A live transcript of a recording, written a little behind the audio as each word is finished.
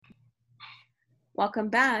Welcome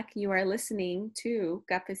back. You are listening to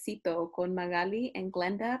Cafecito con Magali and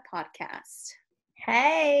Glenda podcast.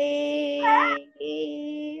 Hey,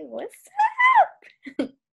 what's up?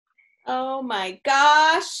 Oh my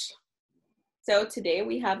gosh. So today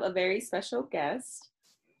we have a very special guest.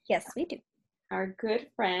 Yes, we do. Our good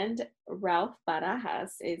friend Ralph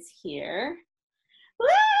Barajas is here.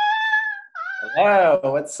 Hello,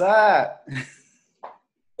 what's up?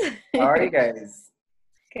 How are you guys?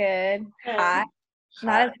 Good. Hot.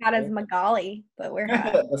 Not as hot as Magali, but we're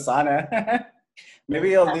hot. The sauna.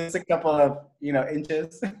 Maybe you'll lose a couple of,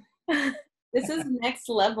 inches. This is next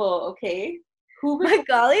level, okay?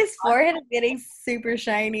 Magali's forehead is getting super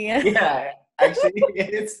shiny. Yeah, actually,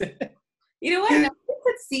 it's. You know what? Now you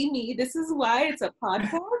could see me. This is why it's a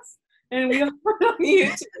podcast, and we are on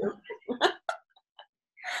YouTube.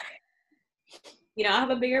 I have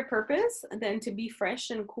a bigger purpose than to be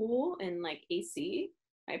fresh and cool and like AC.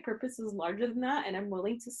 My purpose is larger than that, and I'm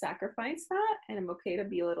willing to sacrifice that, and I'm okay to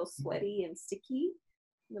be a little sweaty and sticky.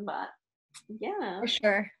 But yeah, For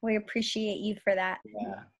sure. We appreciate you for that.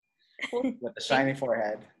 Yeah, with the shiny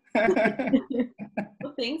forehead.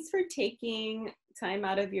 Well, thanks for taking time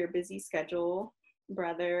out of your busy schedule,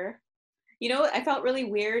 brother. I felt really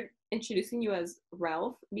weird introducing you as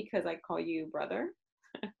Ralph because I call you brother.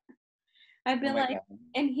 I've been God.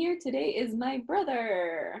 And here today is my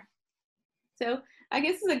brother. So I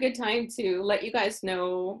guess it's a good time to let you guys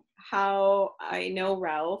know how I know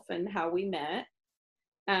Ralph and how we met.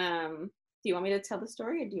 Do you want me to tell the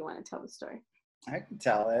story, or do you want to tell the story? I can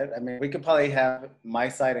tell it. I mean, we could probably have my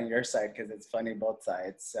side and your side because it's funny both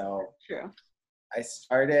sides. So True. I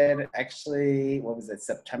started actually,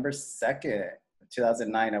 September 2nd,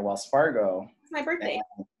 2009 at Wells Fargo. It's my birthday.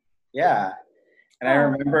 Yeah. And I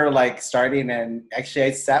remember starting, and actually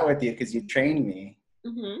I sat with you because you trained me.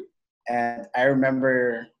 Mm-hmm. And I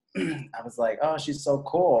remember I was like, oh, she's so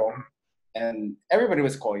cool. And everybody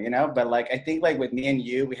was cool, but I think with me and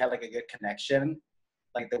you, we had a good connection,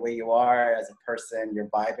 the way you are as a person, your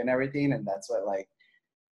vibe and everything. And that's what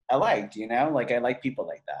I liked, I like people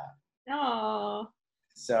like that. Oh.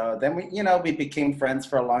 So then we became friends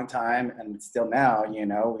for a long time, and still now,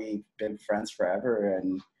 we've been friends forever,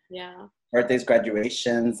 and yeah. Birthdays,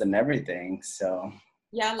 graduations, and everything. So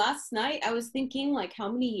yeah, last night I was thinking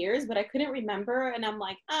how many years, but I couldn't remember, and I'm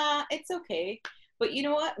like, it's okay. But you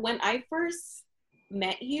know what? When I first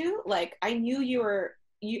met you, I knew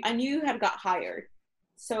I knew you had got hired.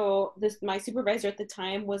 So my supervisor at the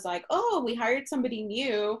time was like, oh, we hired somebody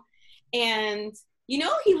new, and he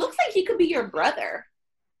looks like he could be your brother.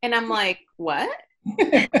 And I'm like, what?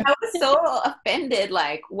 I was so offended.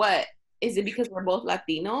 What? Is it because we're both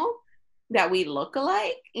Latino that we look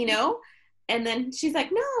alike, And then she's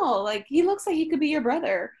like, no, he looks like he could be your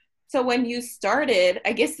brother. So when you started,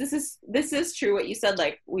 I guess this is true what you said,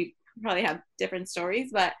 we probably have different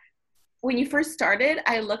stories, but when you first started,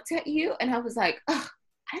 I looked at you and I was like, oh,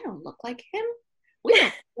 I don't look like him. We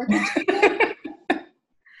don't look like each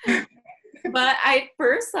other. But I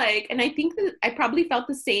first and I think that I probably felt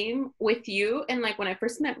the same with you. And when I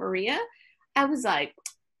first met Maria, I was like,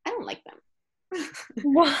 I don't like them.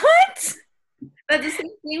 What? But the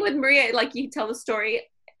same thing with Maria, you tell the story,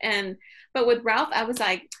 but with Ralph, I was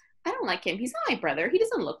like, I don't like him. He's not my brother. He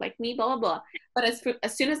doesn't look like me, blah, blah, blah. But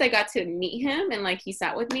as soon as I got to meet him and he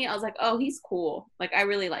sat with me, I was like, oh, he's cool. I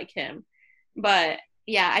really like him. But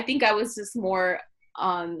yeah, I think I was just more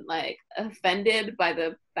on offended by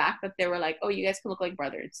the fact that they were like, oh, you guys can look like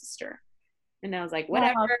brother and sister. And I was like,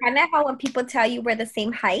 whatever. Kind of how when people tell you we're the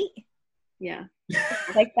same height. Yeah.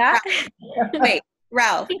 Like that. Wait,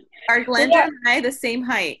 Ralph, are Glenda and I the same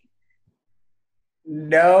height?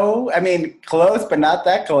 No, I mean close, but not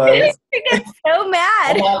that close. I get so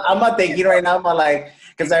mad. I'm not thinking right now, but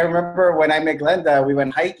because I remember when I met Glenda, we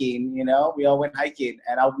went hiking. We all went hiking,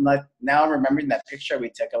 and now I'm remembering that picture we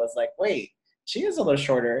took. I was like, wait, she is a little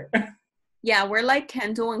shorter. Yeah, we're like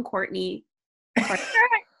Kendall and Courtney.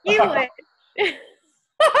 You would. I'm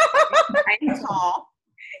tall.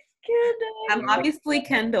 I'm obviously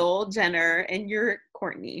Kendall Jenner, and you're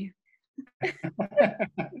Courtney.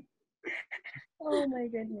 Oh my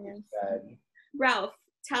goodness. Ralph,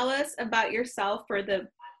 tell us about yourself for the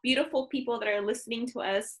beautiful people that are listening to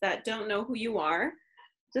us that don't know who you are.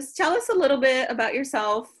 Just tell us a little bit about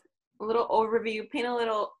yourself, a little overview, paint a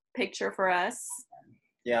little picture for us.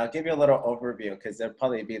 Yeah, I'll give you a little overview because it'll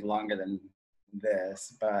probably be longer than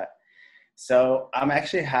this. But so I'm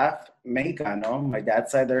actually half Mexicano. My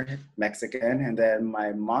dad's side, they're Mexican, and then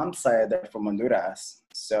my mom's side, they're from Honduras.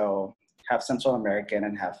 So half Central American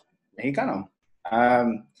and half Mexicano.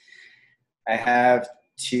 I have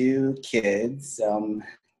 2 kids.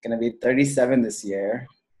 gonna be 37 this year,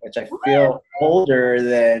 which I What? feel older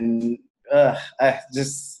than.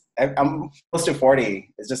 I'm close to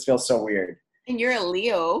 40. It just feels so weird. And you're a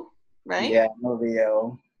Leo, right? Yeah, I'm a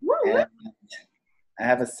Leo, Woo! and I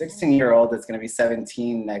have a 16-year-old that's gonna be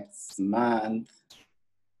 17 next month,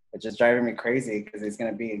 which is driving me crazy because he's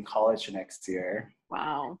gonna be in college next year.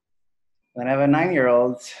 Wow. Then I have a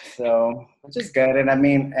 9-year-old, so which is good. And I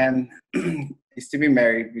mean, and used to be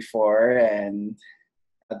married before, and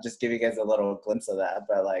I'll just give you guys a little glimpse of that.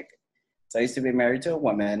 But like, so I used to be married to a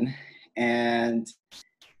woman, and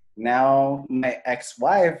now my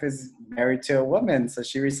ex-wife is married to a woman. So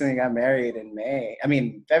she recently got married in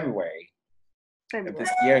February of this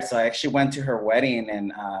year. So I actually went to her wedding,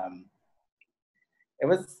 and it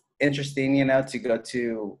was interesting, to go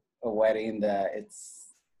to a wedding that it's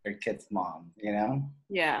your kid's mom,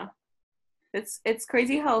 Yeah. It's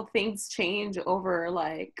crazy how things change over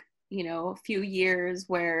like, a few years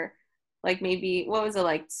where like maybe what was it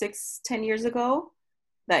like 6-10 years ago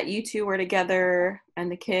that you two were together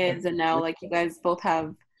and the kids and now like you guys both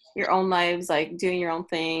have your own lives, like doing your own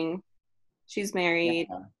thing. She's married.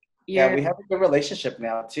 Yeah, we have a good relationship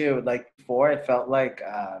now too. Like before, it felt like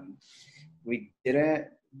we didn't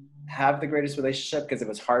have the greatest relationship because it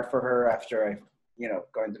was hard for her after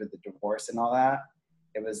going through the divorce and all that.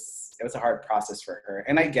 It was a hard process for her,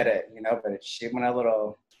 and I get it, but she went a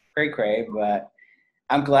little cray. But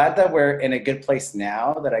I'm glad that we're in a good place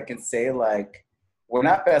now that I can say like we're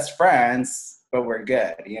not best friends, but we're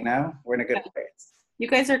good. We're in a good place. You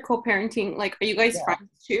guys are co-parenting. Like, are you guys friends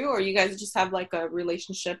too, or you guys just have like a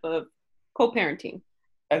relationship of co-parenting?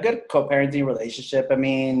 A good co-parenting relationship. I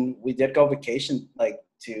mean, we did go vacation like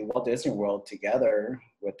to Walt Disney World together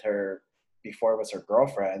with her before it was her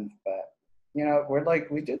girlfriend, but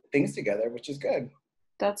we did things together, which is good.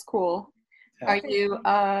 That's cool. Are you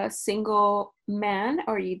a single man?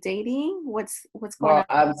 Are you dating? What's going on?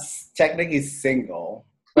 I'm technically single,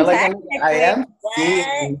 but like I am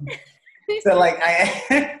seeing. So like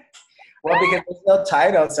because there's no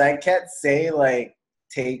title, so I can't say like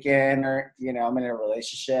taken or I'm in a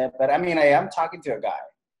relationship. But I mean, I am talking to a guy.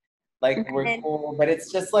 Like we're cool, but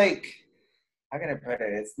it's just like how can I put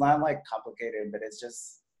it? It's not like complicated, but it's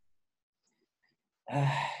just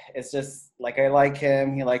like I like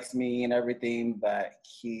him, he likes me and everything, but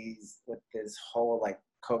he's with this whole like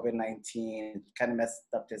COVID-19 kind of messed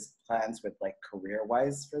up his plans with like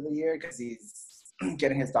career-wise for the year because he's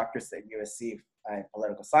getting his doctorate at USC in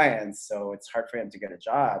political science, so it's hard for him to get a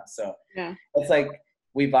job. So it's like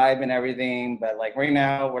we vibe and everything, but like right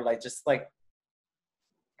now we're like just like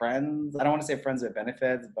friends. I don't want to say friends with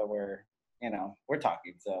benefits, but we're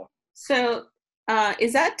talking. So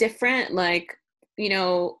is that different? Like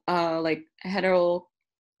like hetero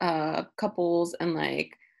couples and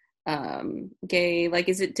like gay, like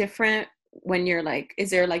is it different when you're like,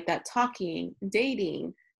 is there like that talking,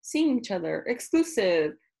 dating, seeing each other,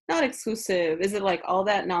 exclusive, not exclusive? Is it like all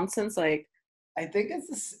that nonsense? Like I think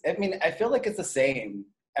I feel like it's the same.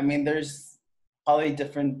 I mean, there's probably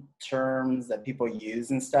different terms that people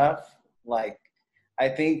use and stuff. Like I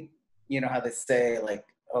think how they say like,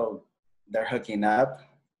 oh, they're hooking up,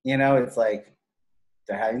 it's like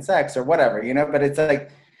they're having sex or whatever, but it's like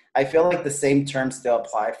I feel like the same terms still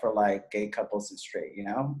apply for like gay couples and straight,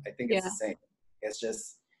 I think it's the same. It's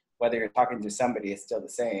just whether you're talking to somebody, it's still the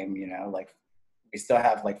same, like we still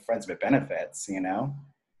have like friends with benefits, so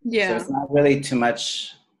it's not really too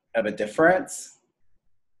much of a difference.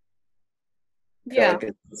 I feel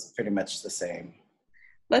like it's pretty much the same.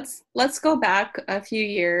 Let's go back a few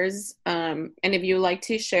years, and if you like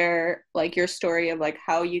to share like your story of like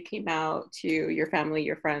how you came out to your family,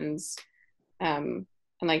 your friends, and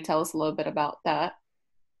like tell us a little bit about that.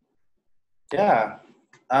 Yeah.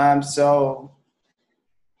 So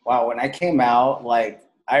wow, when I came out, like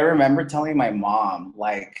I remember telling my mom,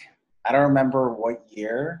 like I don't remember what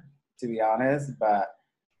year to be honest, but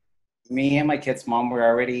me and my kid's mom were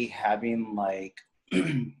already having like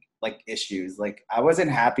like issues. Like I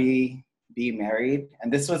wasn't happy being married,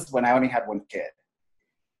 and this was when I only had one kid,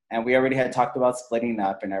 and we already had talked about splitting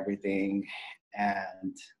up and everything.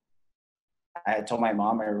 And I had told my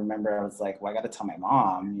mom, I remember I was like, well, I got to tell my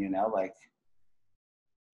mom, like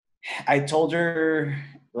I told her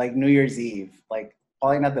like New Year's Eve, like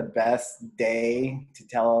probably not the best day to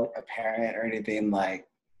tell a parent or anything, like,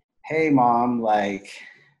 hey mom, like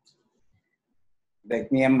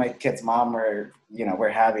me and my kid's mom are, we're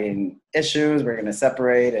having issues, we're going to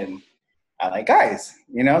separate, and I like guys,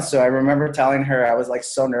 so I remember telling her, I was like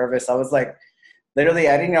so nervous. I was like, literally,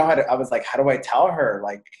 I didn't know I was like, how do I tell her?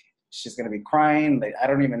 Like, she's going to be crying. Like, I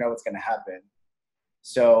don't even know what's going to happen.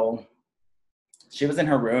 So she was in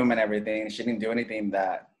her room and everything. She didn't do anything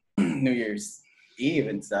that New Year's Eve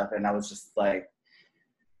and stuff. And I was just like,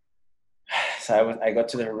 so I go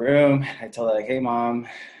to her room. I told her like, hey mom,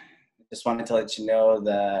 just wanted to let you know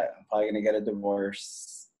that I'm probably gonna get a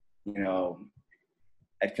divorce. You know,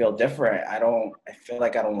 I feel different. I feel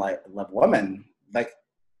like I don't love women. Like,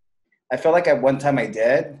 I feel like at one time I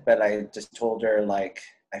did, but I just told her like,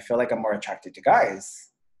 I feel like I'm more attracted to guys.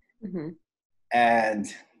 Mm-hmm.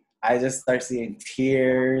 And I just started seeing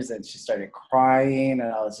tears, and she started crying,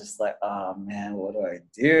 and I was just like, oh man, what do I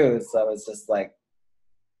do? So I was just like,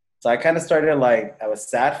 so I kind of started like, I was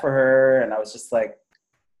sad for her, and I was just like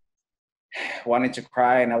wanting to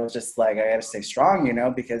cry, and I was just like, I gotta stay strong, you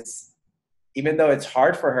know, because even though it's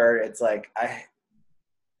hard for her, it's like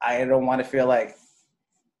I don't want to feel like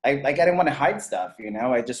I didn't want to hide stuff, you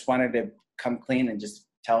know. I just wanted to come clean and just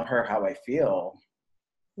tell her how I feel.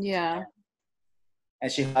 Yeah.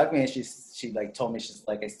 And she hugged me, and she like told me, she's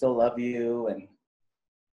like, I still love you,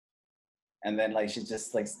 and then like she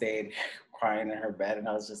just like stayed crying in her bed, and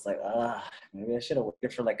I was just like, maybe I should have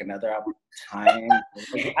waited for like another time.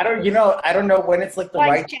 I don't know when it's like the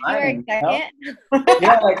right January time. 2nd. You know?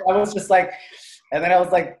 Yeah, like I was just like, and then I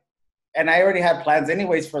was like, and I already had plans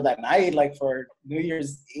anyways for that night, like for New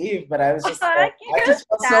Year's Eve, but I was just like, I just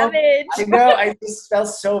felt savage. so, I know, I just felt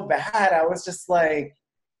so bad. I was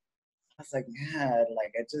like, man,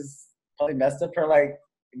 like I just probably messed up her like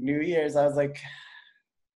New Year's. I was like,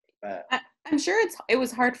 but I'm sure it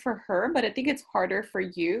was hard for her, but I think it's harder for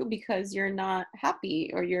you because you're not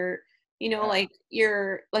happy, or you're, like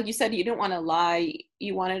you said, you didn't want to lie.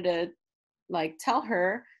 You wanted to like tell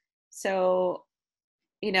her. So,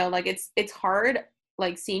 like it's hard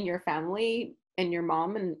like seeing your family and your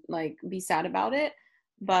mom and like be sad about it.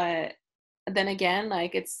 But then again,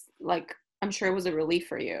 like it's like, I'm sure it was a relief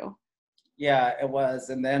for you. yeah, it was.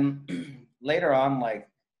 And then later on, like,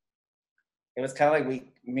 it was kind of like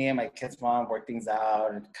me and my kid's mom worked things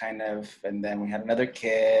out, and kind of, and then we had another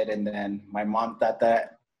kid, and then my mom thought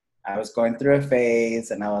that I was going through a phase,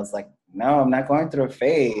 and I was like, no, I'm not going through a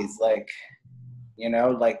phase, like,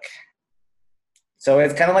 like, so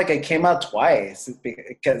it's kind of like it came out twice,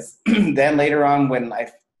 because then later on when I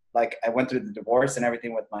went through the divorce and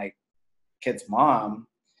everything with my kid's mom,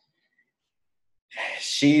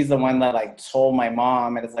 she's the one that like told my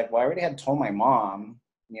mom, and it's like, well, I already had told my mom,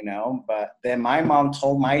 but then my mom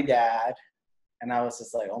told my dad, and I was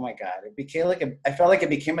just like, oh my God, it became like I felt like it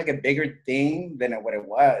became like a bigger thing than what it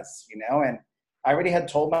was, and I already had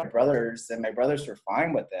told my brothers, and my brothers were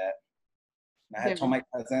fine with it. And I had told my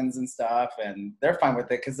cousins and stuff, and they're fine with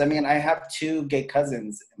it, because I mean, I have 2 gay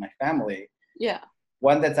cousins in my family. Yeah.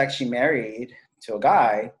 One that's actually married to a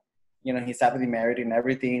guy, he's happily married and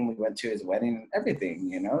everything. We went to his wedding and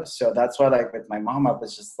everything, so that's why, like, with my mom, I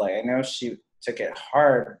was just like, I know she took it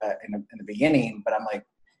hard in the beginning, but I'm like,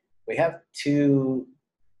 we have 2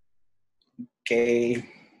 gay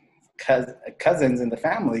cousins in the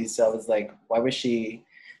family, so I was like, why was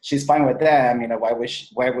she's fine with them, why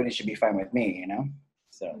wouldn't she be fine with me,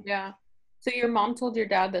 so yeah. So your mom told your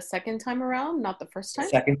dad the second time around, not the first time?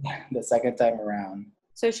 The second time around.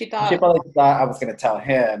 So she She probably thought I was going to tell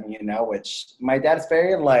him, which my dad's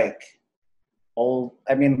very like old.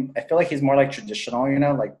 I mean, I feel like he's more like traditional,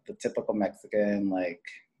 like the typical Mexican, like,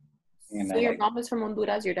 So your mom is from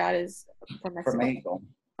Honduras, your dad is from Mexico? From Mexico.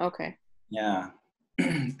 Okay. Yeah.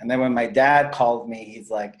 And then when my dad called me, he's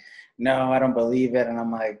like, no, I don't believe it. And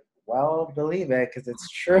I'm like, well, believe it, because it's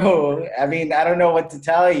true. I mean, I don't know what to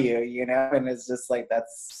tell you, and it's just like,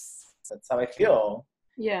 that's how I feel.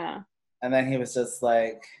 Yeah. And then he was just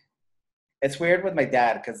like, it's weird with my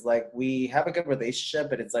dad, because like we have a good relationship,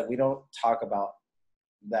 but it's like we don't talk about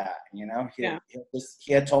that,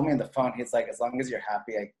 he had told me on the phone, he's like, as long as you're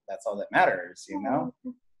happy, that's all that matters,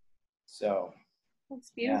 So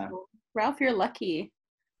that's beautiful. Yeah. Ralph, you're lucky.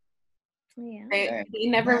 Yeah. They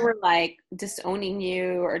never were like disowning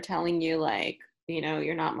you or telling you like,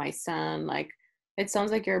 you're not my son. Like, it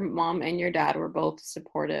sounds like your mom and your dad were both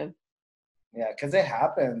supportive. Yeah, because it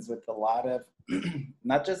happens with a lot of,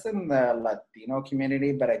 not just in the Latino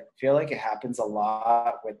community, but I feel like it happens a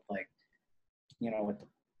lot with like, with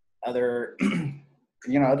other,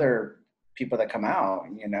 other people that come out,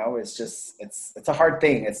 it's just, it's a hard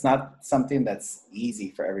thing. It's not something that's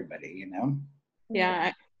easy for everybody,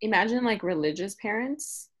 Yeah, imagine like religious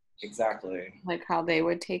parents. Exactly. Like how they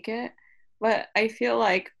would take it. But I feel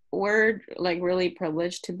like we're like really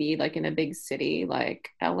privileged to be like in a big city like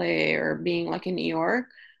LA or being like in New York,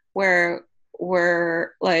 where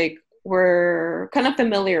we're kind of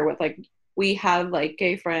familiar with, like, we have like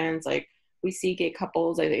gay friends, like we see gay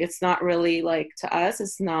couples. It's not really like, to us,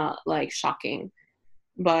 it's not like shocking.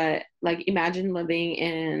 But like imagine living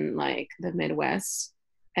in like the Midwest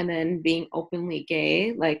and then being openly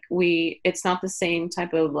gay. Like it's not the same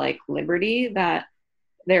type of like liberty that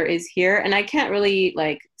there is here. And I can't really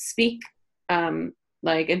like speak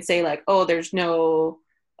like and say like, oh, there's no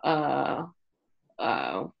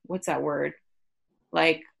what's that word?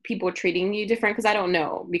 Like people treating you different, because I don't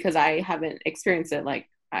know, because I haven't experienced it. Like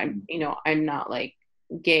I'm not like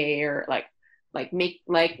gay or like make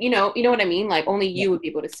like you know what I mean, like only Yeah. you would be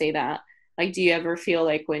able to say that. Like do you ever feel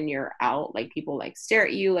like when you're out, like people like stare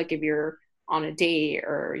at you, like if you're on a date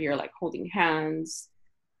or you're like holding hands?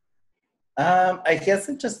 I guess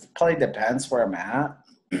it just probably depends where I'm at.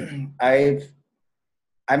 I've,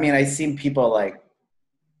 I mean, I've seen people like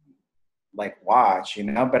watch,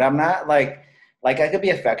 but I'm not like I could be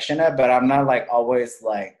affectionate, but I'm not like always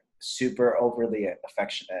like super overly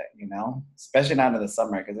affectionate, especially not in the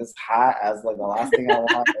summer because it's hot as like the last thing I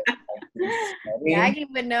want is like to be sweating. Maggie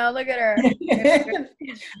would know. Look at her.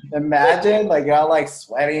 Imagine like you're all like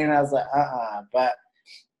sweating and I was like, but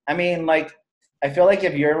I mean like I feel like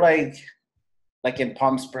if you're like in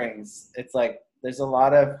Palm Springs, it's like there's a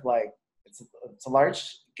lot of like it's a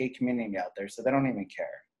large gay community out there, so they don't even care.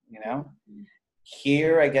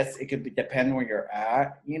 Here, I guess it could depend where you're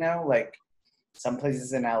at. Like some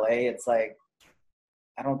places in LA, it's like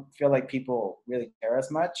I don't feel like people really care as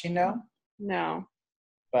much. No.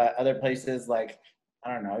 But other places, like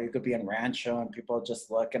I don't know, you could be in Rancho and people just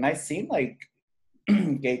look. And I've seen like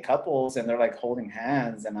gay couples and they're like holding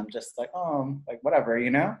hands, and I'm just like, oh, like whatever.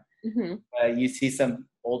 Mm-hmm. You see some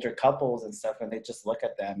older couples and stuff, and they just look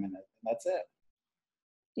at them, and that's it.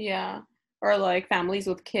 Yeah. Or like families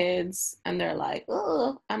with kids and they're like,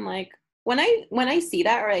 oh, I'm like, when I see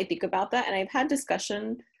that or I think about that, and I've had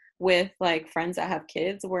discussion with like friends that have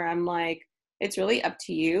kids where I'm like, it's really up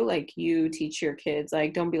to you. Like you teach your kids,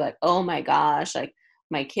 like don't be like, oh my gosh, like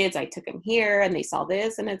my kids, I took them here and they saw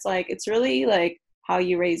this. And it's like, it's really like how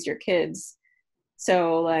you raise your kids.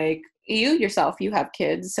 So like you yourself, you have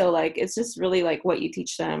kids. So like it's just really like what you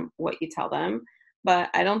teach them, what you tell them. But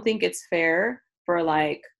I don't think it's fair for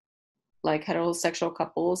like heterosexual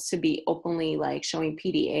couples to be openly like showing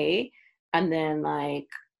PDA, and then like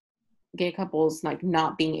gay couples like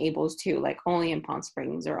not being able to, like only in Palm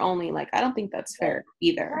Springs or only like, I don't think that's fair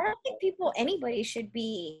either. I don't think anybody should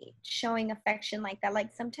be showing affection like that.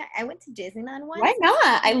 Like sometimes I went to Disneyland once. Why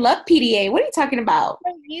not? I love PDA. What are you talking about?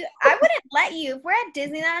 I wouldn't let you. If we're at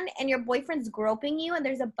Disneyland and your boyfriend's groping you and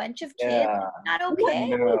there's a bunch of kids, Yeah. it's not okay.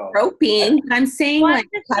 No. Groping. I'm saying Well, like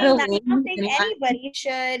I cuddling. don't think anybody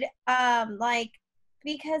should like,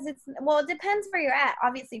 because it depends where you're at,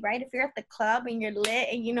 obviously, right? If you're at the club and you're lit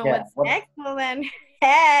and you know what's next, well then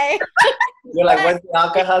hey. You're like, once the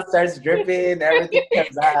alcohol starts dripping, everything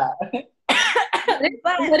comes out.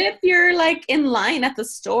 What if you're like in line at the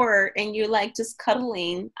store and you like just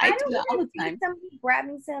cuddling? I do that all the time. Somebody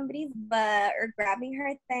grabbing somebody's butt or grabbing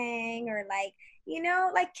her thing, or like,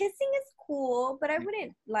 like kissing is cool, but I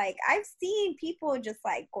wouldn't like, I've seen people just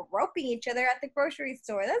like groping each other at the grocery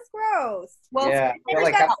store. That's gross. Well, yeah,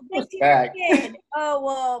 like respect. Oh,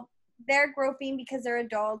 well, they're groping because they're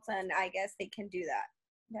adults and I guess they can do that.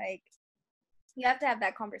 Like, you have to have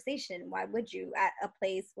that conversation. Why would you at a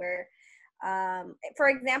place where, for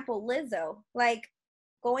example, Lizzo, like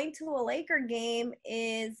going to a Laker game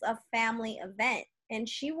is a family event. And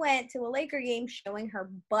she went to a Laker game showing her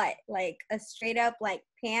butt, like a straight up like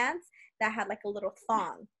pants that had like a little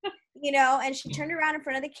thong, and she turned around in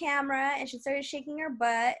front of the camera and she started shaking her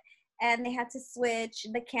butt, and they had to switch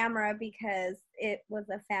the camera because it was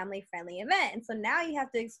a family friendly event. And so now you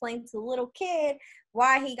have to explain to the little kid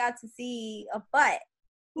why he got to see a butt,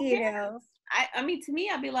 I mean, to me,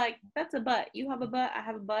 I'd be like, that's a butt. You have a butt. I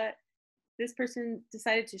have a butt. This person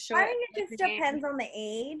decided to show it. I think it just depends on the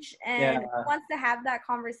age, and wants to have that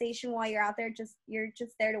conversation while you're out there. You're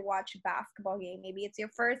just there to watch a basketball game. Maybe it's your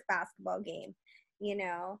first basketball game,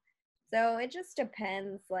 So it just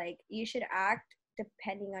depends. Like, you should act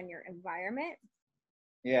depending on your environment.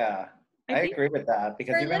 Yeah, I agree with that,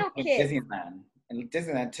 because even with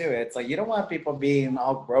Disneyland too, it's like you don't want people being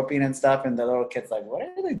all groping and stuff, and the little kids like, what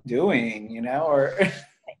are they doing, or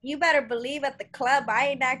you better believe at the club I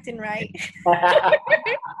ain't acting right.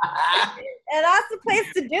 And that's the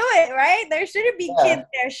place to do it, right? There shouldn't be kids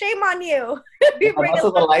there. Shame on you. Most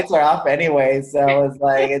of the lights are off anyway, so it's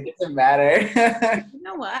like it doesn't matter. You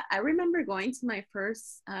know what? I remember going to my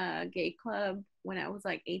first gay club when I was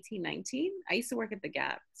like 18, 19. I used to work at the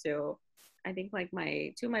Gap, so I think like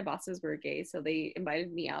two of my bosses were gay, so they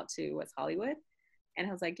invited me out to West Hollywood, and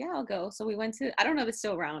I was like, yeah, I'll go. So we went to, I don't know if it's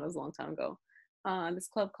still around, it was a long time ago, this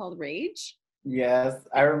club called Rage. Yes,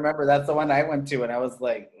 I remember that's the one I went to when I was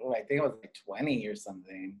like, oh, I think I was like 20 or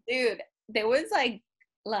something. Dude, there was like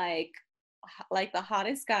like the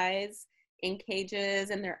hottest guys in cages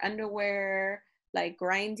in their underwear, like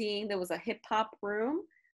grinding. There was a hip hop room.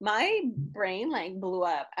 My brain like blew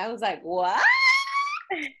up. I was like, what?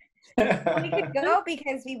 We could go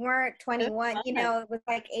because we weren't It was 21. You fun. know, it was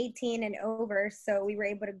like 18 and over, so we were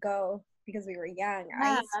able to go because we were young. I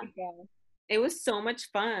Yeah, used to go. it was so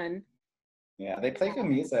much fun. Yeah, they play good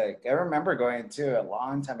music. I remember going to a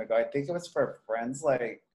long time ago. I think it was for a friend's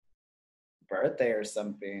like birthday or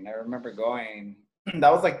something. I remember going.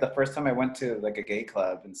 That was like the first time I went to like a gay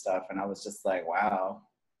club and stuff, and I was just like, wow,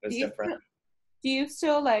 it Do was you different. still, do you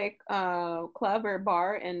still like club or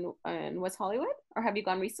bar in West Hollywood, or have you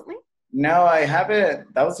gone recently? No, I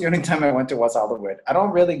haven't. That was the only time I went to West Hollywood. I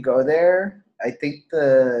don't really go there. I think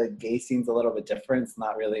the gay scene's a little bit different. It's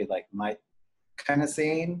not really like my kind of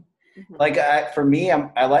scene. Hmm. Like for me,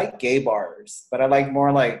 I like gay bars, but I like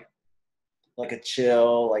more like a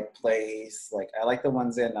chill like place. Like I like the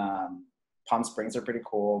ones in Palm Springs are pretty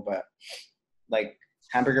cool, but like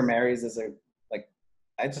Hamburger Mary's is a like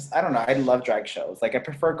I don't know. I love drag shows. Like I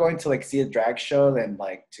prefer going to like see a drag show than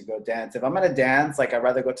like to go dance. If I'm gonna dance, like I'd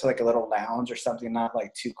rather go to like a little lounge or something, not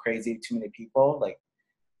like too crazy, too many people. Like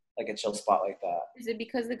a chill spot like that. Is it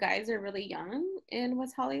because the guys are really young in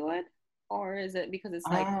West Hollywood, or is it because it's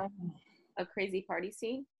like Um, a crazy party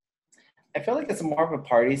scene? I feel like it's more of a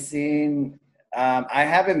party scene. I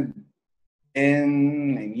haven't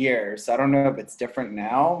been in years, so I don't know if it's different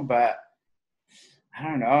now, but I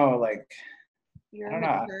don't know. Like I don't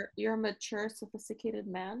know. You're a mature, sophisticated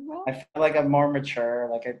man, I bro. feel like I'm more mature.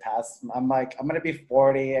 Like I passed. I'm like I'm gonna be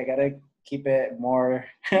 40. I gotta keep it more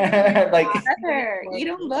like. Brother, you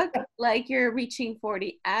don't look like you're reaching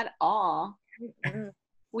 40 at all. Mm-mm.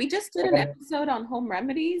 We just did I an gotta- episode on home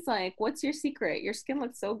remedies. Like, what's your secret? Your skin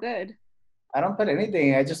looks so good. I don't put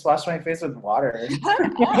anything. I just wash my face with water.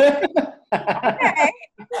 Shut up. Okay.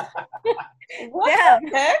 What Damn.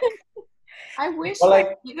 the heck? I wish well, like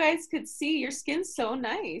like you guys could see your skin's so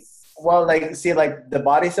nice. see, like the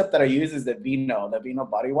body stuff that I use is the Vino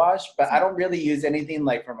body wash, but I don't really use anything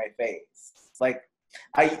like for my face. Like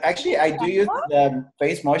I do use the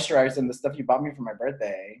face moisturizer and the stuff you bought me for my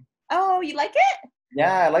birthday. Oh, you like it?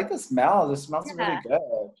 Yeah, I like the smell. The smells really Yeah.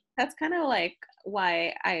 good. That's kind of like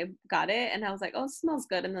why I got it. And I was like, oh, it smells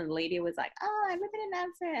good. And then the lady was like, oh, I live in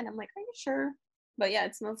Nancy. And I'm like, are you sure? But yeah,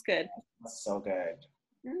 it smells good. It's so good.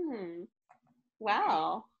 Mm,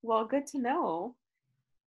 wow. Well, good to know.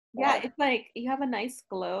 Yeah, What? it's like you have a nice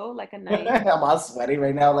glow, like a nice. I'm all sweaty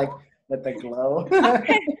right now, like with the glow.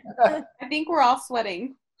 I think we're all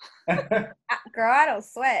sweating. Girl, I don't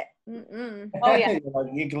sweat. Mm-mm. Oh yeah.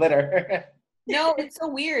 You glitter. No, it's so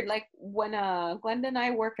weird. Like when Glenda and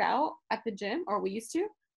I work out at the gym, or we used to,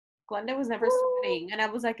 Glenda was never sweating. And I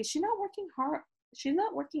was like, is she not working hard? She's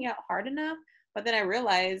not working out hard enough. But then I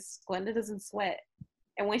realized Glenda doesn't sweat.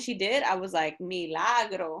 And when she did, I was like,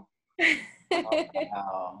 milagro. Oh,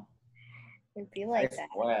 wow. It'd be I like that.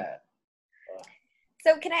 sweat.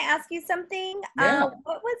 So, can I ask you something? Yeah.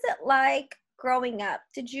 What was it like growing up?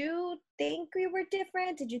 Did you think you were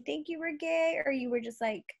different? Did you think you were gay, or you were just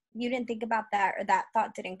like you didn't think about that, or that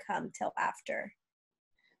thought didn't come till after?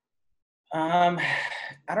 Um,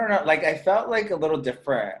 I don't know. Like I felt like a little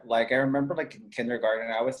different. Like I remember like in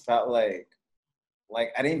kindergarten, I always felt like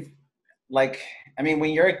I didn't like I mean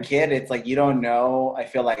when you're a kid, it's like you don't know. I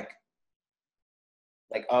feel like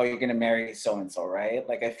oh you're gonna marry so and so, right?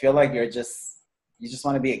 Like I feel like you just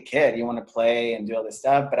want to be a kid. You want to play and do all this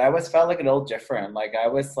stuff. But I always felt like a little different. Like I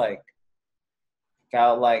was like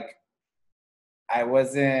felt like I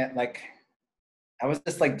wasn't like I was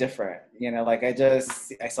just like different, you know, like I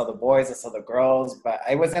saw the boys, I saw the girls, but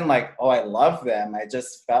I wasn't like, oh, I love them. I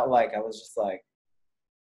just felt like I was just like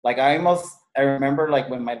I remember like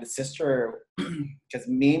when my sister, because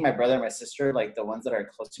me, my brother, and my sister, like the ones that are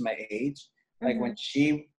close to my age, like Mm-hmm. when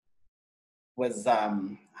she was, I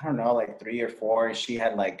don't know, like 3 or 4, and she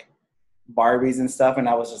had like Barbies and stuff, and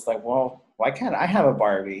I was just like, well, why can't I have a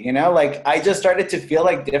Barbie? You know, like I just started to feel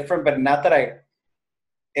like different, but not that I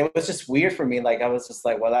it was just weird for me. Like I was just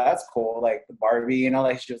like, well, that's cool. Like the Barbie, you know,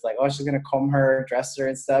 like she was like, oh, she's gonna comb her, dress her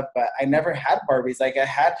and stuff. But I never had Barbies. Like I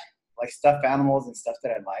had like stuffed animals and stuff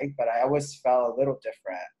that I liked, but I always felt a little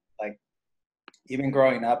different. Like even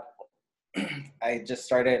growing up, I just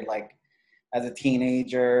started like as a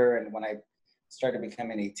teenager, and when I started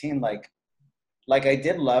becoming 18, like I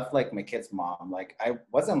did love like my kid's mom. Like I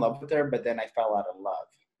was in love with her, but then I fell out of love,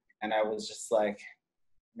 and I was just like,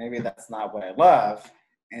 maybe that's not what I love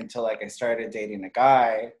until like I started dating a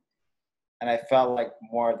guy, and I felt like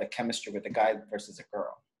more of the chemistry with the guy versus a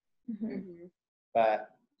girl. Mm-hmm. Mm-hmm. But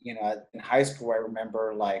in high school, I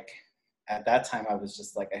remember like at that time I was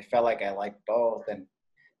just like I felt like I liked both, and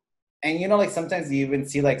like sometimes you even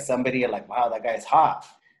see like somebody like, wow, that guy's hot,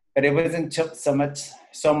 but it wasn't so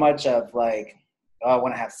much of like, oh, I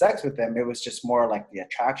want to have sex with him. It was just more like the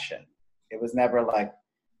attraction. It was never like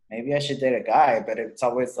maybe I should date a guy, but it's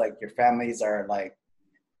always like your families are like,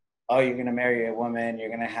 oh, you're gonna marry a woman, you're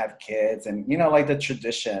gonna have kids, and like the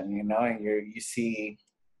tradition, and you see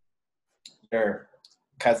your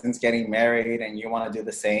cousins getting married, and you want to do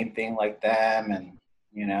the same thing like them, and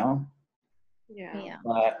Yeah.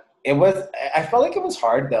 but I felt like it was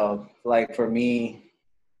hard though, like for me,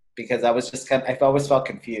 because I was just I always felt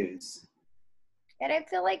confused. And I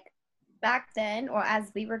feel like back then, or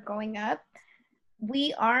as we were growing up,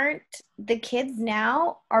 the kids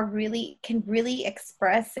now can really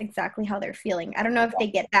express exactly how they're feeling. I don't know if they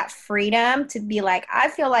get that freedom to be like, I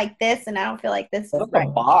feel like this and I don't feel like this is They're right.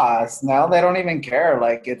 the boss. Now they don't even care.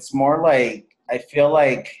 Like it's more like I feel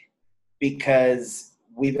like because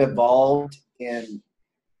we've evolved in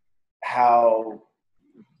how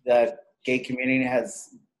the gay community has,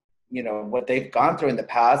 what they've gone through in the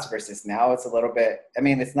past versus now, it's a little bit, I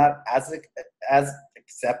mean, it's not as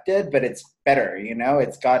accepted, but it's better,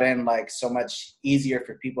 it's gotten like so much easier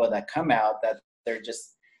for people that come out that they're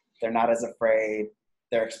not as afraid.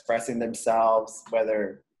 They're expressing themselves,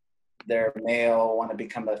 whether they're male, want to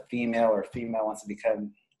become a female, or female wants to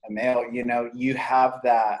become a male, you have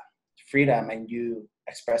that freedom and you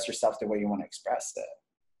express yourself the way you want to express it.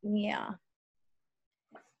 Yeah.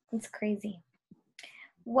 It's crazy.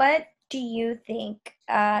 What do you think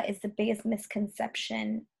is the biggest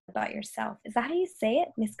misconception about yourself? Is that how you say it?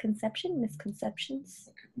 Misconceptions?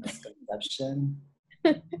 Misconception?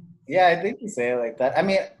 Yeah, I think you say it like that. I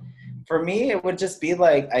mean, for me, it would just be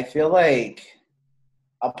like, I feel like,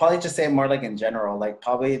 I'll probably just say it more like in general, like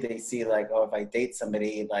probably they see like, oh, if I date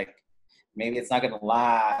somebody, like maybe it's not going to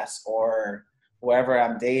last, or whoever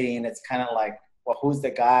I'm dating, it's kind of like, well, who's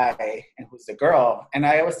the guy and who's the girl? And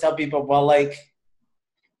I always tell people, well, like,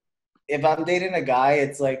 if I'm dating a guy,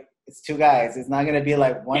 it's like, it's two guys. It's not going to be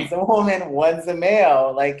like one's a woman, one's a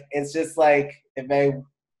male. Like, it's just like,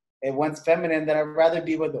 if one's feminine, then I'd rather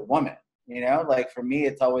be with a woman, Like, for me,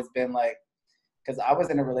 it's always been like, because I was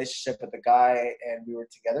in a relationship with a guy and we were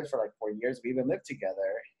together for like 4 years. We even lived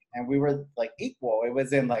together and we were like equal. It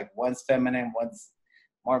wasn't like one's feminine, one's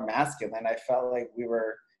more masculine. I felt like we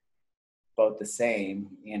were both the same,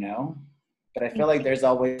 But I feel like there's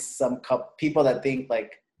always some people that think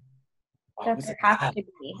like, oh, That there has to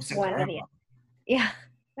be one or the other. Yeah.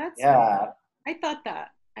 Yeah. I thought that.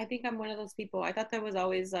 I think I'm one of those people. I thought that was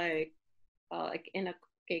always like in a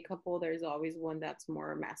gay couple, there's always one that's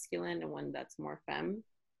more masculine and one that's more femme.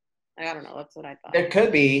 Like, I don't know. That's what I thought. There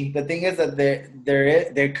could be. The thing is that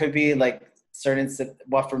there could be like certain.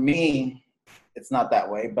 Well, for me, it's not that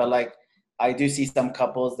way. But like, I do see some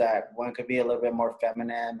couples that one could be a little bit more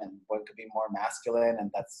feminine and one could be more masculine, and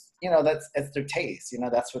that's it's their taste.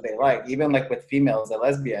 That's what they like. Even like with females, a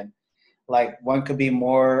lesbian, like one could be a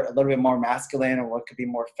little bit more masculine, and one could be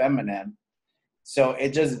more feminine. So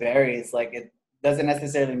it just varies. Like it doesn't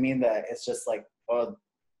necessarily mean that it's just like, oh,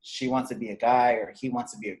 she wants to be a guy or he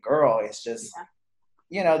wants to be a girl. It's just,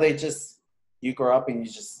 you grow up and you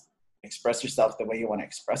just express yourself the way you want to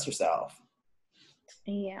express yourself.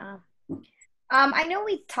 Yeah. I know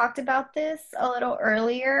we talked about this a little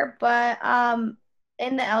earlier, but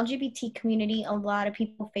in the LGBT community, a lot of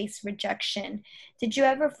people face rejection. Did you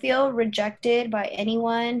ever feel rejected by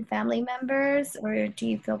anyone, family members, or do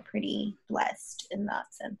you feel pretty blessed in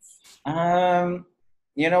that sense?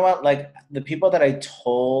 You know what? Like the people that I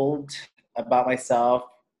told about myself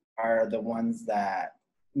are the ones that,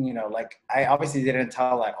 like I obviously didn't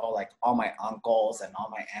tell like all my uncles and all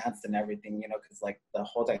my aunts and everything, because like the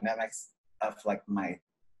whole dynamics of like my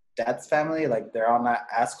dad's family, like they're all not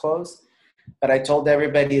as close. But I told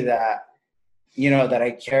everybody that, that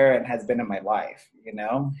I care and has been in my life,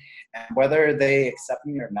 and whether they accept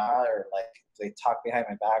me or not, or like they talk behind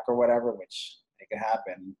my back or whatever, which it could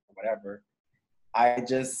happen, whatever. I'm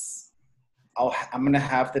going to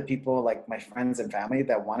have the people like my friends and family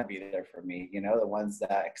that want to be there for me, the ones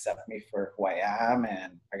that accept me for who I am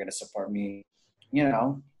and are going to support me,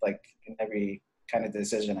 like in every kind of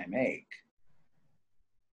decision I make.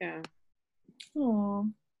 Yeah. Oh,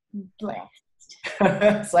 blessed.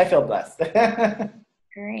 So I feel blessed.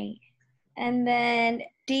 Great. And then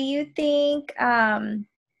do you think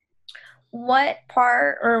what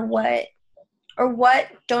part or what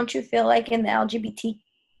don't you feel like in the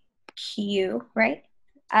LGBTQ, right?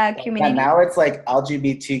 Yeah, community. now it's like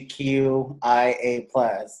LGBTQIA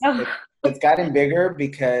plus. Oh. It's gotten bigger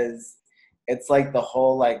because it's like the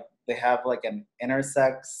whole like they have like an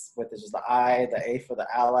intersex with just the I, the A for the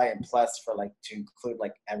ally, and plus for like to include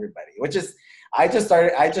like everybody. Which is I just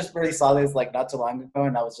really saw this like not too long ago,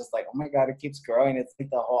 and I was just like, oh my god, it keeps growing. It's like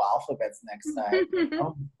the whole alphabet's next time.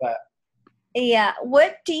 But Yeah.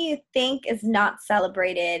 What do you think is not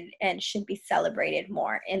celebrated and should be celebrated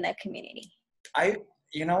more in the community?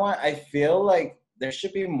 you know what? I feel like there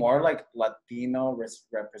should be more like Latino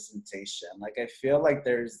representation. Like I feel like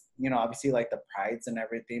there's, obviously like the prides and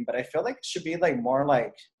everything, but I feel like it should be like more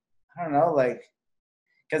like, I don't know, like,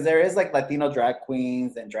 because there is like Latino drag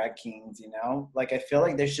queens and drag kings, Like I feel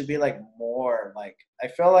like there should be like more. Like I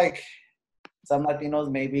feel like some Latinos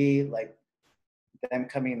maybe like them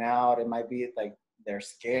coming out, it might be like they're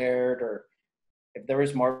scared, or if there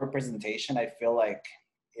was more representation, I feel like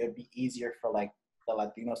it would be easier for like the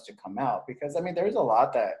Latinos to come out, because I mean there's a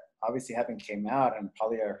lot that obviously haven't came out and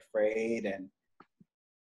probably are afraid, and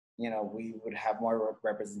we would have more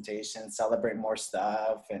representation, celebrate more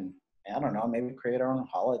stuff, and I don't know, maybe create our own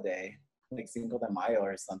holiday like Cinco de Mayo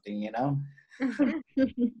or something.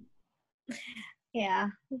 Yeah,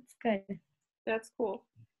 that's good. That's cool.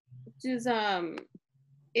 Just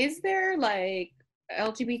is there like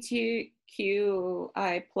LGBTQI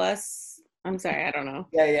plus? I'm sorry, I don't know.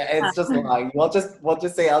 Yeah, it's just long. We'll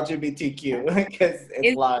just say LGBTQ because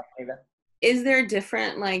it's long. Is there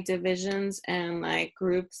different like divisions and like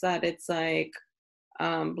groups that it's like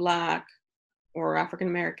Black or African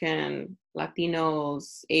American,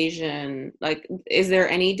 Latinos, Asian? Like, is there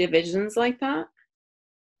any divisions like that?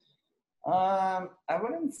 I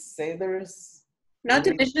wouldn't say there's not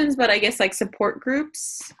really divisions, but I guess like support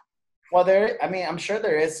groups. Well, I'm sure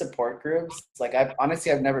there is support groups. Like I've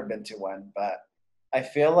never been to one, but I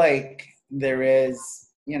feel like there is,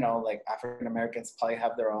 like African Americans probably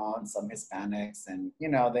have their own, some Hispanics, and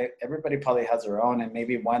everybody probably has their own, and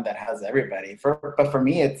maybe one that has everybody. But for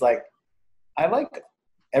me, it's like I like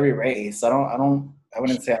every race. I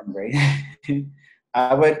wouldn't say I'm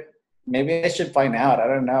racist. Maybe I should find out. I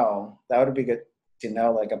don't know. That would be good to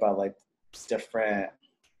know, like about like different,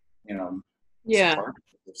 yeah, support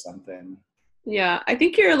or something. Yeah, I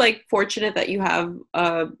think you're like fortunate that you have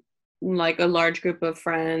like a large group of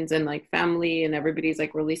friends and like family, and everybody's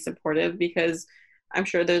like really supportive, because I'm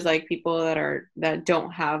sure there's like people that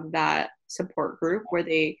don't have that support group where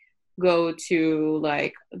they go to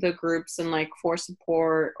like the groups and like for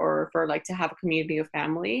support or for like to have a community of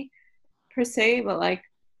family per se. But like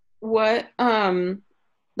what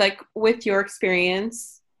like with your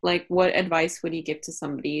experience, like what advice would you give to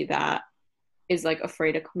somebody that is like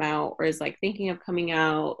afraid to come out or is like thinking of coming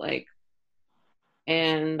out, like,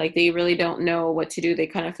 and like they really don't know what to do? They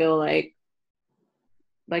kind of feel like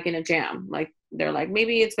in a jam, like they're like,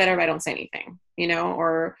 maybe it's better if I don't say anything,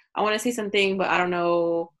 or I want to say something but I don't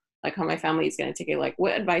know like how my family is going to take it. Like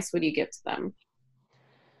what advice would you give to them?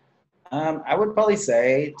 I would probably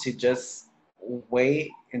say to just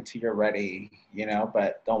wait until you're ready,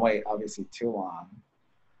 but don't wait obviously too long,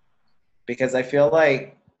 because I feel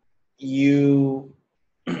like you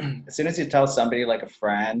as soon as you tell somebody, like a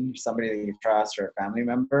friend, somebody that you trust, or a family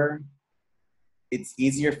member, it's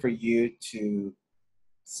easier for you to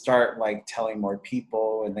start like telling more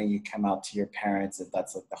people, and then you come out to your parents if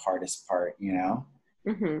that's like the hardest part,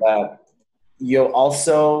 Mm-hmm. But you'll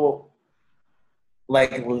also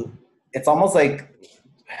like, it's almost like,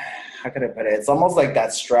 how could I put it? It's almost like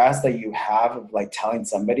that stress that you have of like telling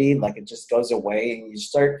somebody, like it just goes away and you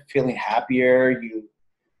start feeling happier. You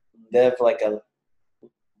live like a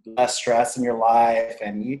less stress in your life,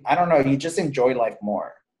 and I don't know, you just enjoy life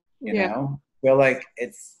more, you know? I feel like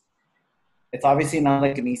it's obviously not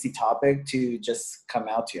like an easy topic to just come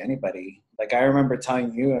out to anybody. Like I remember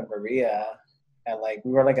telling you and Maria, and like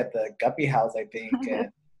we were like at the Guppy House, I think. And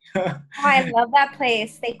oh, I love that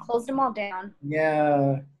place. They closed them all down.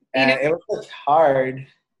 Yeah, and it was just hard.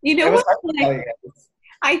 It was hard to tell you guys.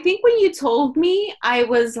 I think when you told me, I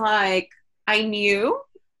was like, I knew.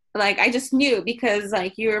 Like, I just knew because,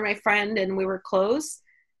 like, you were my friend and we were close.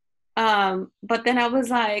 But then I was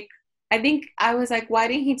like, why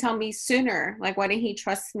didn't he tell me sooner? Like, why didn't he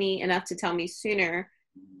trust me enough to tell me sooner?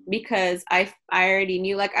 Because I already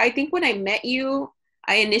knew. Like, I think when I met you,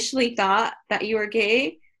 I initially thought that you were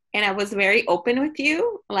gay, and I was very open with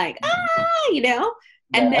you. Like,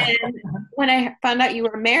 And then when I found out you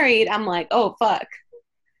were married, I'm like, oh, fuck.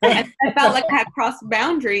 I felt like I had crossed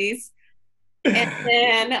boundaries.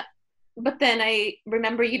 But then I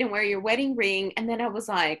remember you didn't wear your wedding ring, and then I was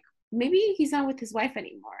like, maybe he's not with his wife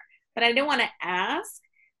anymore. But I didn't want to ask.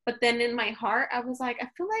 But then in my heart, I was like, I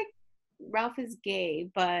feel like Ralph is gay,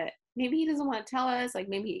 but maybe he doesn't want to tell us. Like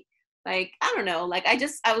maybe, like I don't know. Like I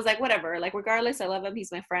was like, whatever. Like regardless, I love him.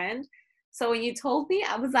 He's my friend. So when you told me,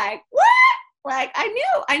 I was like, what? Like I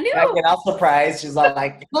I knew. get all surprised. She's all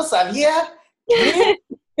like, "No sabía."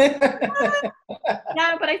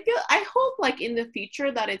 Yeah, but I hope like in the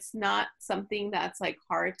future that it's not something that's like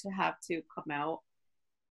hard to have to come out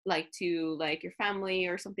like to like your family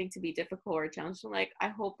or something to be difficult or challenging. Like I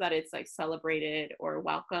hope that it's like celebrated or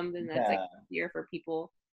welcomed and that's like Yeah, easier for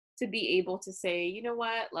people to be able to say, you know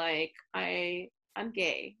what, like I'm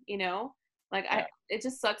gay, you know? Like yeah. it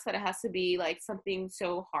just sucks that it has to be like something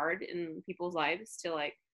so hard in people's lives to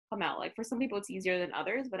like come out. Like for some people it's easier than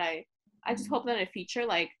others, but I just hope that in the future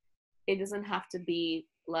like it doesn't have to be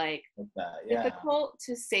like Like that, yeah. difficult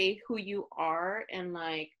to say who you are and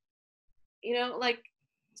like you know like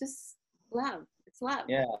just love. It's love.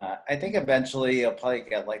 Yeah, I think eventually you'll probably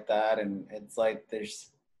get like that, and it's like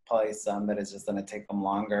there's probably some that it's just gonna take them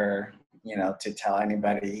longer, to tell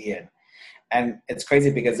anybody, and it's crazy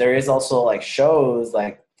because there is also like shows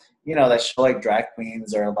like, that show like drag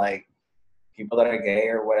queens or like people that are gay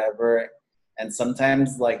or whatever, and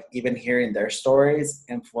sometimes like even hearing their stories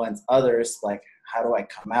influence others. Like, how do I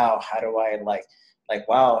come out? How do I like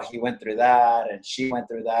wow, he went through that and she went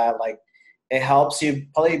through that. Like it helps you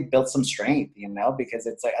probably build some strength, because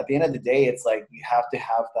it's like at the end of the day, it's like you have to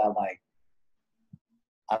have that like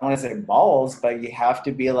I don't want to say balls, but you have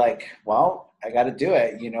to be like, well, I got to do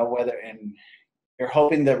it, whether and you're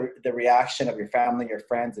hoping the reaction of your family, your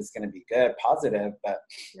friends is going to be good, positive, but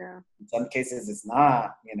Yeah. in some cases it's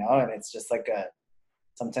not, and it's just like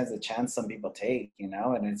sometimes a chance some people take,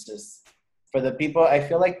 and it's just for the people, I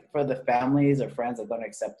feel like for the families or friends that don't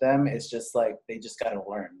accept them, it's just like they just got to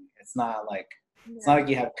learn. It's not like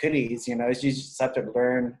you have goodies, it's you just have to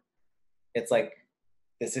learn. It's like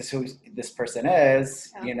this is who this person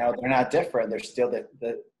is, Yeah. they're not different. They're still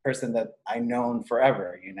the person that I've known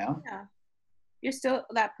forever, Yeah. You're still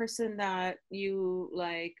that person that you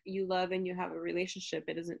like, you love, and you have a relationship.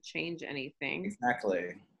 It doesn't change anything.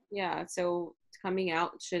 Exactly. Yeah. So coming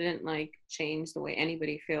out shouldn't like change the way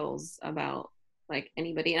anybody feels about like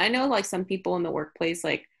anybody. And I know like some people in the workplace,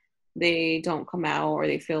 like they don't come out or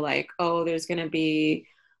they feel like, oh, there's going to be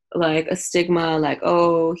like a stigma, like,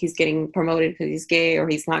 oh, he's getting promoted because he's gay, or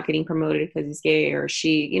he's not getting promoted because he's gay, or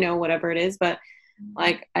she, whatever it is. But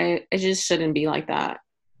like, it just shouldn't be like that.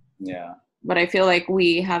 Yeah. But I feel like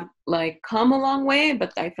we have like come a long way,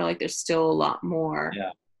 but I feel like there's still a lot more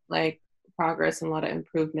like progress and a lot of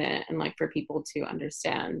improvement, and like for people to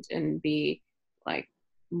understand and be like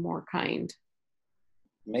more kind.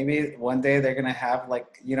 Maybe one day they're gonna have like,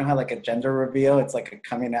 how like a gender reveal, it's like a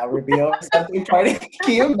coming out reveal or something. Party.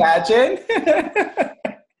 Can you imagine?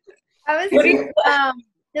 I was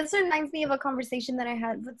this reminds me of a conversation that I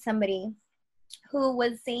had with somebody who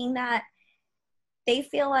was saying that they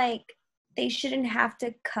feel like they shouldn't have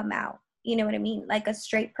to come out. You know what I mean? Like a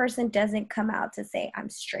straight person doesn't come out to say I'm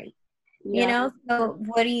straight. Yeah. So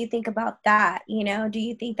what do you think about that? Do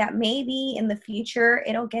you think that maybe in the future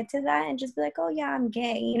it'll get to that and just be like, oh yeah, I'm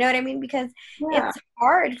gay? You know what I mean? Because it's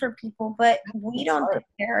hard for people, but we don't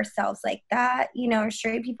declare ourselves like that.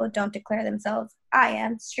 Straight people don't declare themselves, I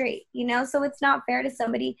am straight, so it's not fair to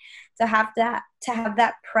somebody to have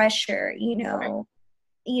that pressure,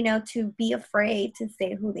 to be afraid to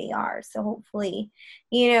say who they are. So hopefully,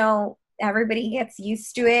 everybody gets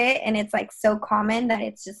used to it, and it's like so common that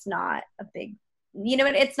it's just not a big,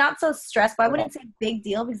 it's not so stressful. I wouldn't say big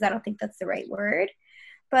deal because I don't think that's the right word,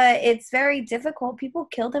 but it's very difficult. People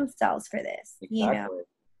kill themselves for this, Exactly.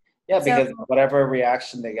 Yeah, because whatever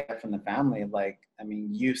reaction they get from the family, like, I mean,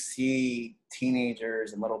 you see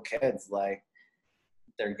teenagers and little kids, like,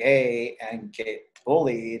 they're gay and get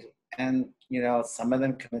bullied, and, some of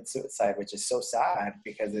them commit suicide, which is so sad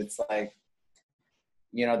because it's like,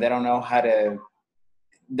 they don't know how to,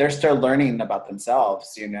 they're still learning about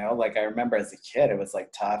themselves, like I remember as a kid, it was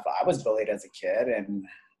like tough. I was bullied as a kid and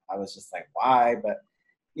I was just like, why? But,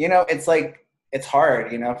 it's like, it's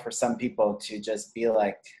hard, for some people to just be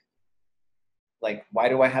like, why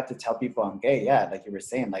do I have to tell people I'm gay? Yeah. Like you were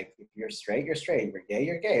saying, like, if you're straight, you're straight. You're gay,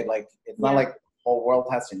 you're gay. Like, it's not like the whole world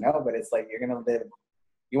has to know, but it's like, you're going to live,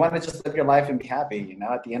 you want to just live your life and be happy,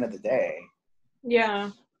 at the end of the day.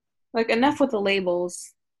 Yeah. Like enough with the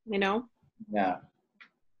labels, Yeah.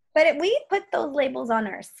 But we put those labels on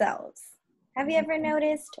ourselves. Have you ever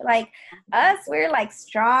noticed? Like us, we're like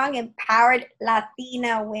strong, empowered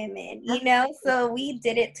Latina women, So we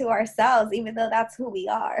did it to ourselves, even though that's who we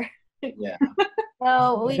are. Yeah.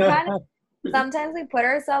 So we kind of Sometimes we put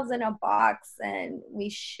ourselves in a box, and we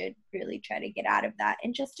should really try to get out of that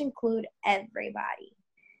and just include everybody.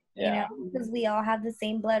 You Yeah, know, because we all have the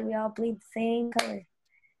same blood, we all bleed the same color.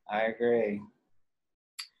 I agree.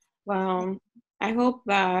 Well, I hope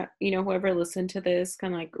that, whoever listened to this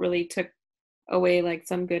can like really took away like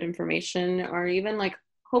some good information, or even like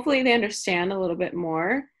hopefully they understand a little bit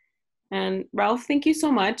more. And Ralph, thank you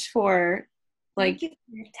so much for like, Thank you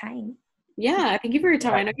for your time. yeah, thank you for your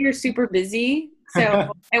time. I know you're super busy.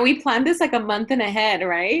 So, and we planned this like a month and ahead,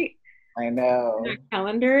 right? I know. Our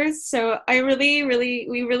calendars. So we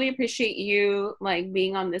really appreciate you like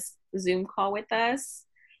being on this Zoom call with us.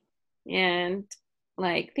 And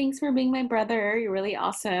like, thanks for being my brother. You're really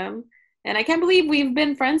awesome. And I can't believe we've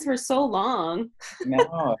been friends for so long.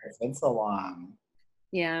 No, it's been so long.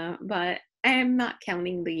 Yeah, but I'm not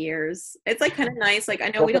counting the years. It's like kind of nice. Like I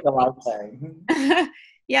know we Feels don't like a lifetime.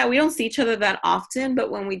 yeah, we don't see each other that often,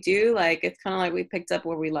 but when we do, like it's kind of like we picked up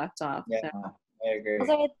where we left off. Yeah, So I agree. Those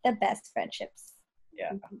are the best friendships.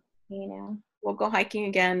 Yeah. You know. we'll go hiking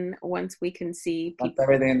again once we can see Once people.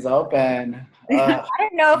 everything's open. I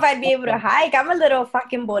don't know if I'd be able to hike. I'm a little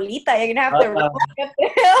fucking bolita. You're gonna have to run up the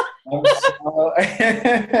hill.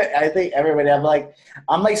 I think everybody. I'm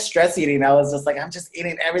like stress eating. I was just like, I'm just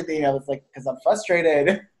eating everything. I was like, because I'm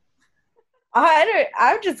frustrated.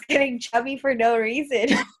 I'm just getting chubby for no reason.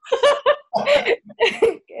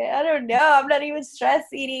 I don't know. I'm not even stress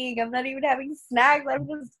eating. I'm not even having snacks.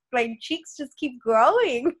 My cheeks just keep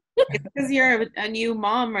growing. It's because you're a new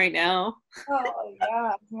mom right now. Oh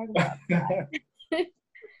yeah, I'm heard about that.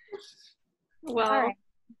 Well,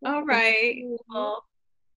 all right. Well,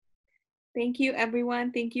 thank you,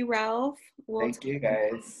 everyone. Thank you, Ralph. Thank you,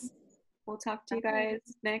 guys. We'll talk to you guys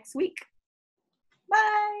next week.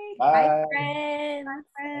 Bye. Bye. Bye, friends. Bye,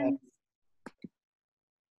 friends.